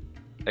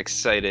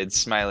excited,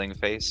 smiling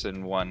face,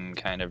 and one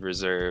kind of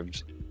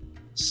reserved,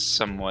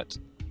 somewhat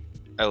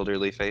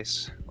elderly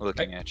face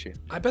looking at you.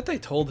 I bet they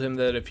told him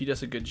that if he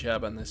does a good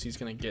job on this, he's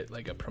gonna get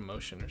like a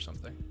promotion or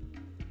something.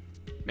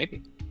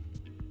 Maybe.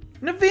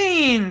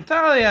 Naveen,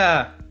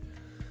 Thalia.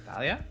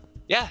 Thalia?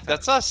 Yeah,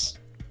 that's us.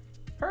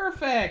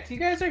 Perfect. You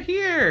guys are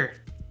here.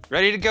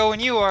 Ready to go when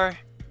you are.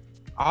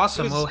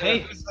 Awesome. Well,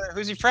 hey,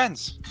 Who's your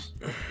friends?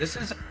 this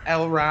is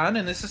Elron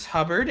and this is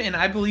Hubbard, and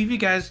I believe you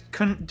guys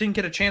didn't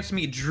get a chance to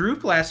meet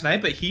Droop last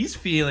night, but he's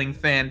feeling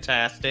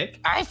fantastic.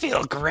 I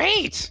feel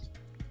great.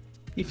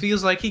 He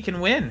feels like he can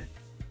win.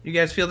 You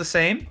guys feel the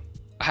same?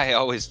 I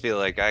always feel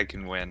like I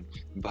can win,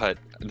 but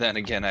then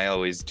again, I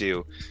always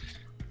do.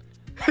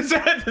 Is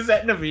that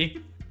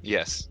Naveen?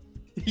 Yes.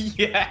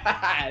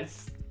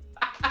 Yes.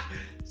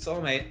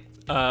 Soulmate.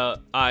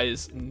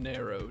 Eyes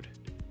narrowed.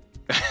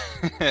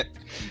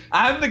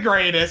 I'm the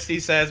greatest, he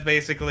says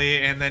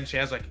basically, and then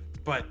Chad's like,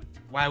 but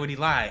why would he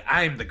lie?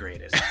 I'm the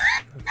greatest.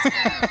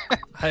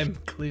 I'm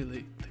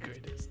clearly the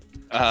greatest.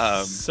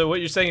 Um, So what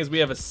you're saying is we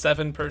have a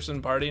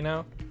 7-person party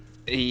now?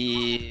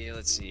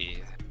 let's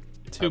see.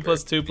 2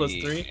 plus 2 plus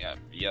 3?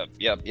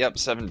 Yep.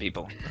 7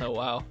 people. Oh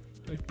wow.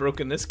 We've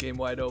broken this game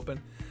wide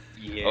open.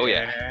 Yeah. Oh,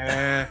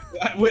 yeah.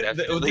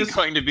 Definitely This,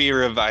 going to be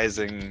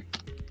revising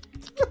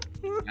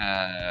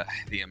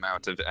the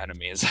amount of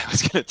enemies I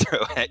was going to throw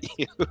at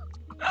you.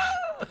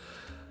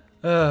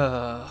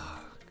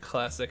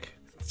 Classic.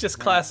 It's just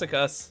classic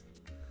us.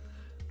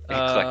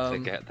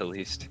 Eclectic at the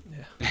least.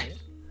 Yeah.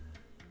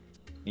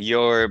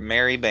 Your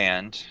merry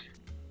band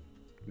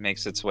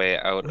makes its way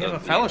out We have of a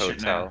the fellowship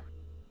hotel, now.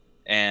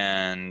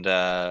 and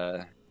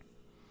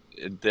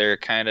they're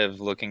kind of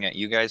looking at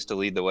you guys to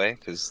lead the way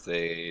because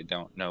they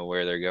don't know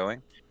where they're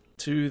going.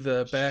 To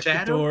the back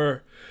Shadow?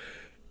 door,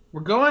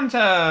 we're going to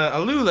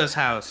Alula's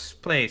house,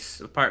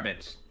 place,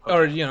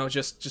 or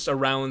just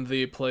around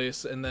the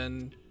place, and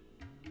then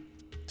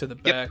to the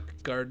Yep. back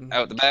garden.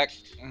 Out the back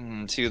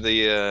to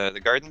the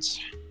gardens.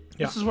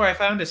 Yeah. This is where I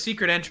found a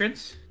secret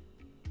entrance.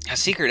 A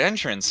secret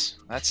entrance.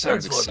 That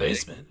sounds Third floor exciting.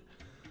 basement.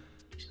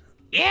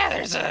 Yeah,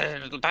 there's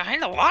a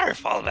behind the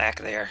waterfall back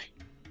there.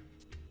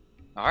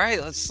 All right,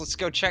 let's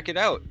go check it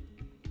out.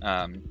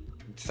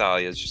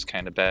 Thalia's just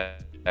kind of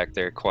back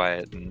there,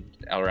 quiet, and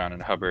Elrond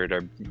and Hubbard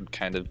are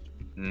kind of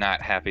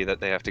not happy that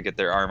they have to get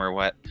their armor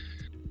wet.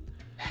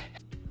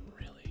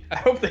 Really? I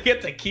hope they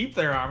get to keep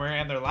their armor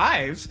and their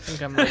lives.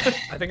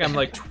 I think I'm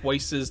like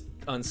twice as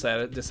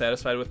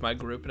dissatisfied with my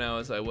group now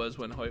as I was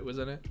when Hoyt was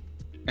in it.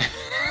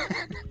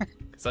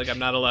 It's like I'm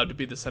not allowed to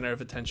be the center of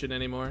attention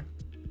anymore.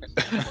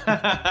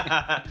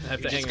 I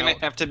have to You're just hang gonna out.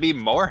 have to be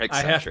more I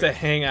eccentric. have to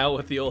hang out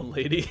with the old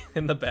lady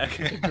in the back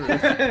of the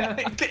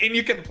group. And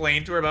you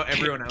complain to her about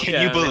everyone else.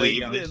 Can you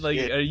believe like, this like,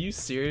 shit? are you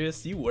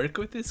serious? You work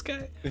with this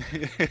guy?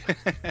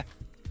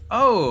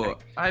 Oh,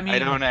 I mean, I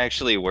don't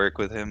actually work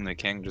with him. The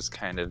king just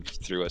kind of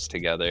threw us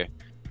together.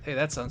 Hey,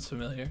 that sounds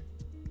familiar.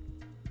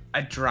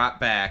 I drop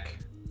back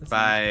That's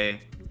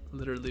by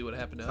literally what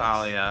happened to us.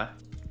 Thalia.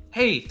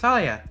 Hey,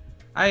 Thalia,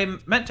 I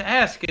meant to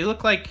ask. You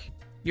look like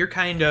you're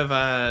kind of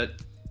a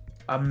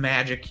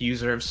magic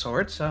user of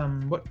sorts.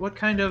 What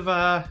kind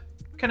of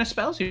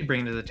spells do you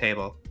bring to the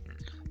table?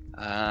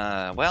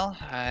 Well,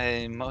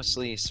 I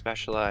mostly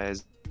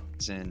specialize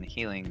in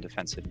healing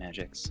defensive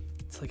magics.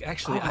 It's like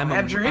actually, Oh, I'm a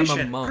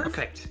abjuration. monk.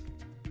 Perfect.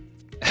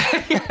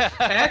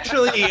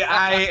 Actually,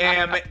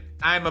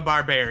 I'm a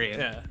barbarian.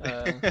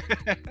 Yeah.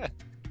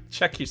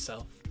 Check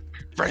yourself.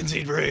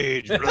 Frenzied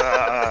rage.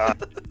 blah.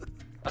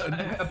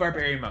 A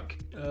barbarian monk.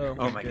 Oh Oh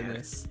my my God.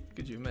 goodness.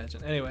 Could you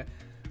imagine? Anyway,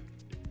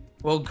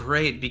 Well,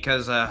 great,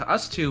 because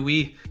us two,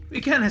 we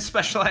kind of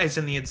specialize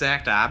in the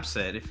exact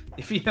opposite,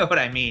 if you know what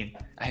I mean.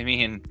 I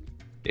mean,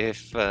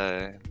 if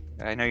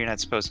I know you're not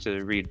supposed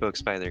to read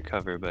books by their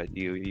cover, but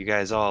you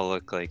guys all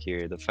look like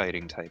you're the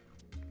fighting type.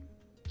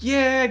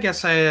 Yeah, I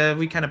guess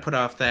we kind of put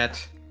off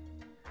that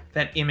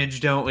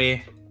image, don't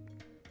we?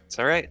 It's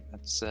all right.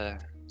 That's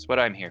what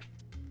I'm here for.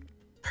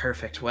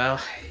 Perfect. Well,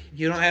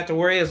 you don't have to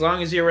worry as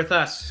long as you're with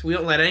us. We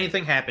don't let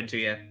anything happen to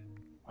you.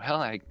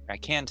 Well, I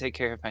can take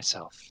care of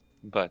myself,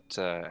 but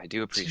I do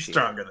She's appreciate it.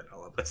 stronger than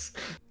all of us.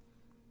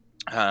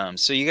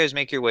 So you guys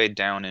make your way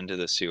down into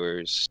the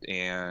sewers,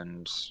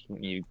 and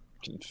you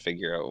can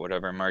figure out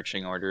whatever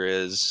marching order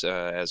is.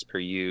 As per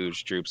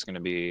usual, Droop's going to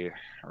be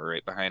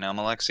right behind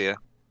Almalexia.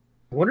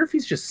 I wonder if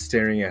he's just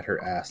staring at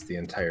her ass the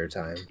entire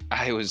time.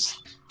 I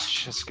was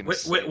just going to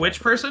say Which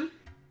person?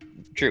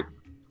 Droop,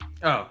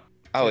 Oh,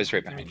 always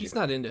right I mean, behind he's you.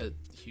 not into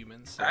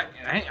humans. So.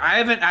 I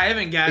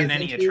haven't gotten Isn't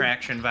any he?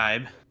 attraction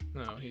vibe.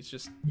 No, he's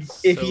just.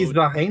 If so- he's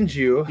behind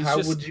you, he's how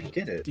just- would you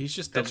get it? He's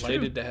just That's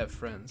delighted to have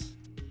friends.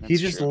 He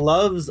That's just true.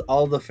 loves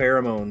all the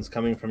pheromones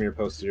coming from your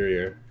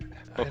posterior.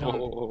 I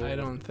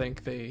don't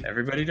think they.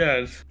 Everybody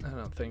does. I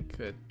don't think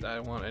that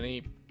I want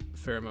any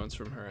pheromones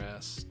from her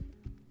ass.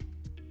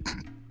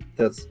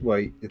 That's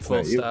why it's Full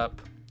not you.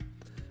 stop.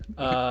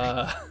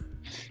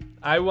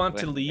 I want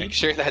to Make lead.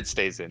 sure that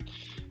stays in.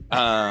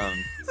 I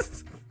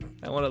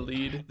want to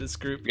lead this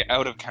group.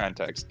 Out of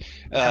context.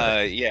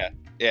 Yeah,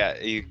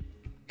 you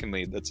can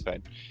lead. That's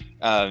fine.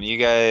 You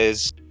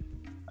guys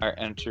are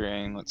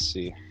entering. Let's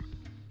see.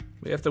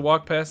 We have to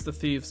walk past the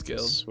Thieves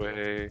Guild. This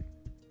way.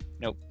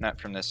 Nope, not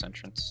from this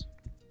entrance.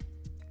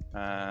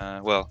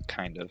 Well,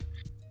 kind of.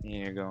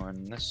 You're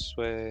going this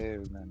way,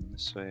 and then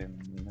this way,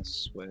 and then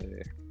this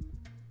way.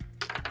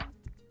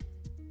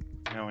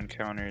 No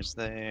encounters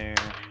there.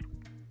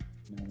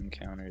 No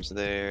encounters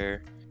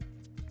there.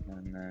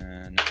 And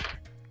then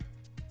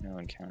no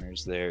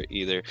encounters there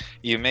either.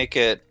 You make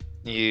it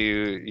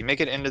you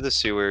make it into the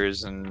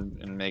sewers and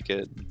make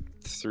it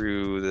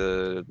through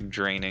the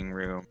draining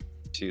room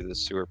to the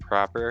sewer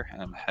proper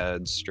and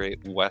head straight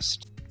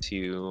west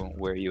to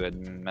where you had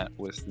met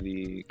with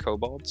the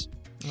kobolds.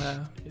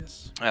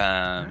 Yes.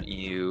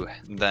 You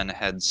then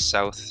head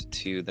south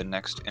to the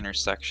next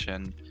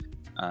intersection,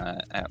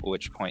 at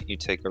which point you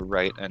take a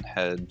right and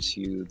head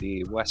to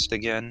the west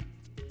again.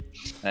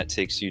 That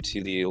takes you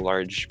to the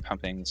large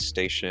pumping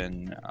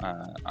station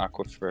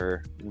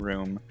aquifer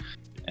room,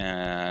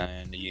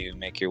 and you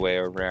make your way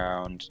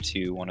around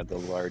to one of the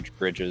large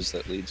bridges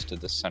that leads to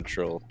the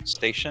central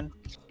station.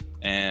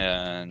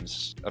 And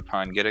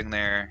upon getting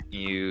there,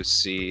 you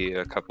see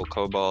a couple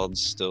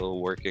kobolds still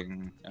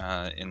working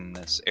in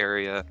this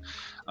area.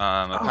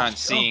 Upon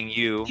seeing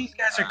you, These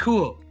guys are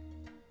cool.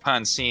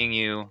 upon seeing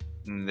you,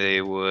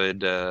 they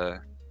would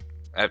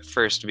at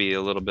first be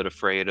a little bit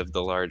afraid of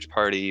the large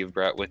party you've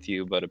brought with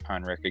you, but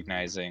upon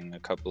recognizing a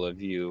couple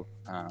of you,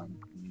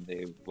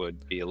 they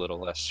would be a little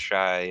less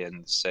shy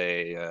and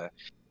say,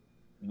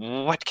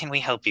 What can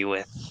we help you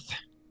with?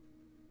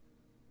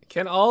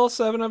 Can all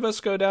 7 of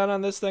us go down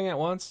on this thing at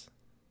once?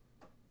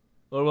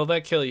 Or will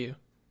that kill you?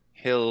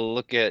 he'll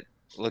look at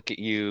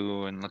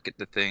you and look at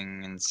the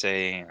thing and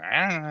say,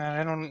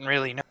 I don't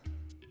really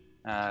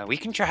know. We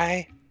can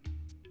try.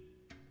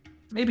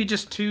 Maybe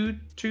just two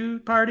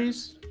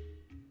parties,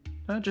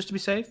 just to be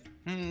safe.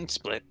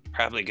 Split.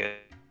 Probably good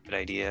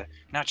idea.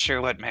 Not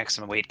sure what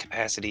maximum weight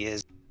capacity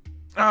is.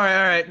 All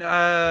right.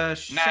 Not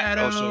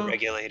Shadow. also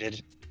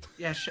regulated.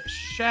 Yeah,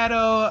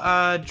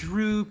 Shadow,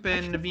 Droop,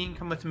 and Naveen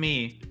come with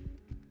me.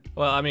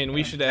 Well, I mean,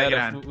 we should Take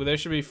add. it There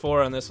should be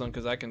 4 on this one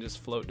because I can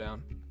just float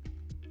down.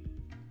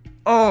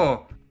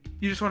 Oh,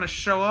 you just want to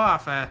show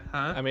off, huh?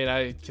 I mean,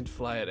 I can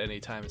fly at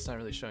any time. It's not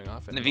really showing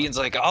off anymore. Naveen's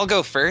like, I'll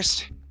go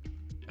first.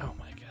 Oh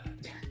my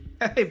god.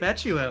 Hey,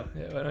 bet you will.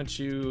 Yeah, why don't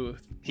you?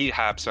 he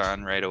hops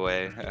on right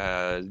away.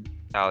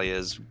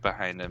 Talia's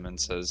behind him and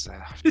says,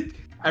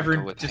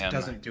 Everyone with just him.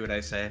 doesn't do what I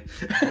say.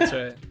 That's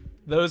right.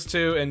 Those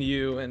 2 and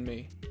you and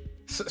me.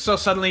 So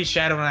suddenly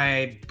Shadow and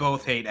I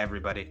both hate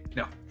everybody.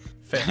 No,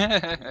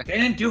 Fair. they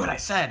didn't do what I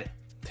said.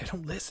 They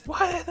don't listen.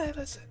 Why didn't they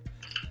listen?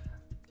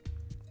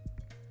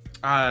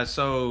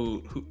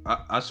 So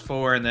us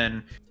 4 and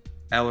then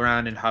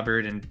Elrond and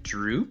Hubbard and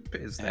Droop,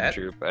 is that?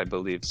 Droop, I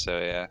believe so,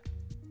 yeah.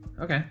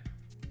 Okay.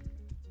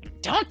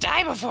 Don't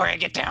die before I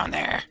get down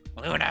there,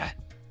 Luna.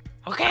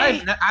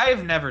 Okay?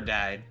 I've never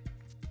died.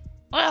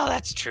 Well,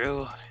 that's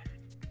true.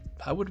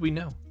 How would we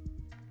know?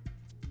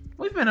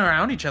 We've been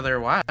around each other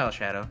a while,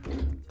 Shadow.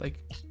 Like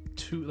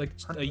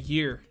a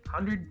year.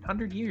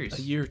 100 years.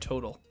 A year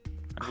total.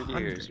 100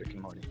 years, Rick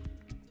and Morty.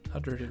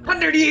 101.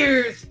 100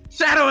 years!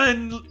 Shadow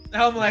and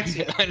Helm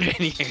Lexi. 100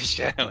 years,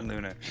 Shadow and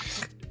Luna.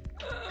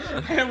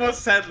 I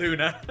almost said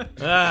Luna.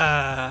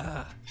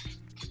 Ah.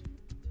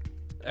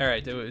 All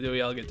right. Do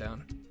we all get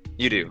down?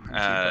 You do.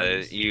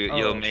 parties.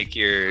 You'll Oh. make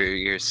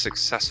your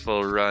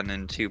successful run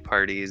in 2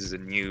 parties,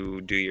 and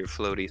you do your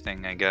floaty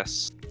thing, I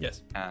guess.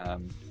 Yes.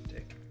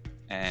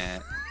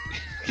 And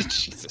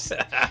Jesus.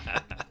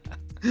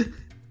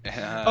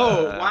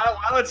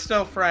 While it's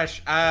still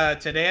fresh,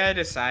 today I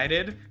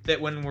decided that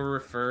when we're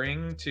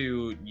referring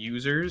to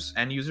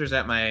end users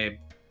at my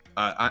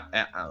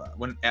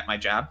at my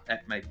job,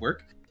 at my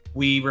work,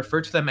 we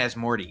refer to them as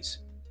Mortys.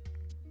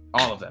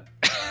 All of them.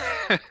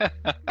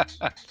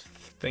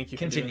 Thank you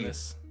for Continue. doing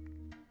this.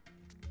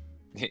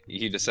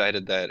 You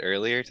decided that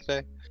earlier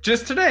today?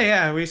 Just today,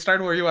 yeah. We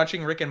started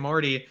rewatching Rick and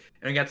Morty, and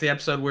we got to the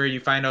episode where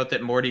you find out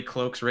that Morty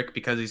cloaks Rick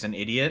because he's an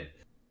idiot.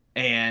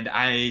 And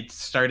I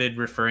started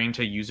referring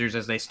to users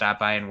as they stop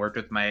by and worked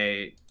with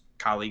my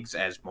colleagues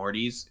as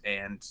Mortys,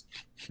 and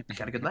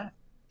got a good laugh.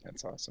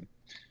 That's awesome.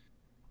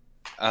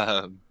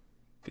 Good,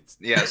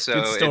 Yeah, so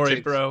good story, it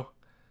takes, bro.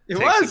 It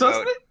takes was,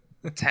 wasn't about it?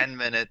 10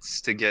 minutes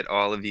to get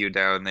all of you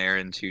down there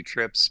in 2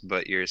 trips,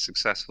 but you're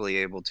successfully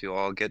able to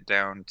all get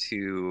down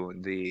to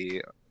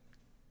the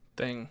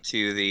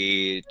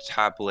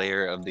top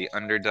layer of the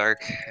Underdark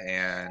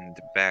and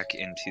back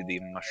into the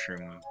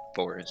Mushroom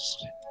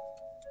Forest.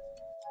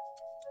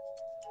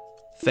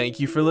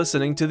 Thank you for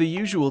listening to The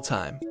Usual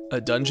Time,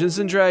 a Dungeons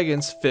 &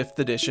 Dragons 5th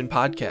edition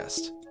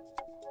podcast.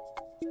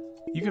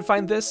 You can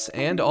find this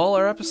and all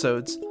our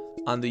episodes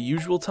on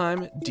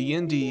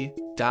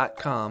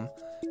theusualtimednd.com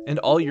and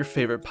all your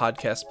favorite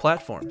podcast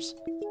platforms.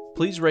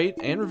 Please rate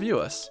and review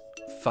us,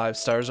 5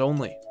 stars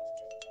only.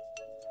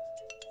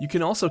 You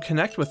can also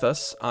connect with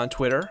us on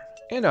Twitter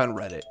and on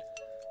Reddit.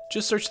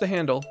 Just search the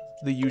handle,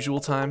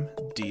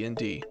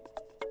 theusualtimednd.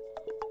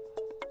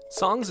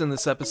 Songs in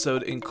this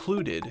episode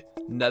included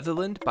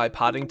Netherland by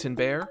Poddington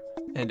Bear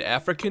and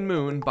African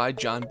Moon by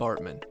John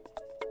Bartman.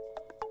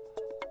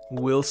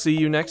 We'll see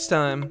you next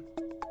time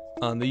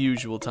on The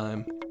Usual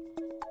Time.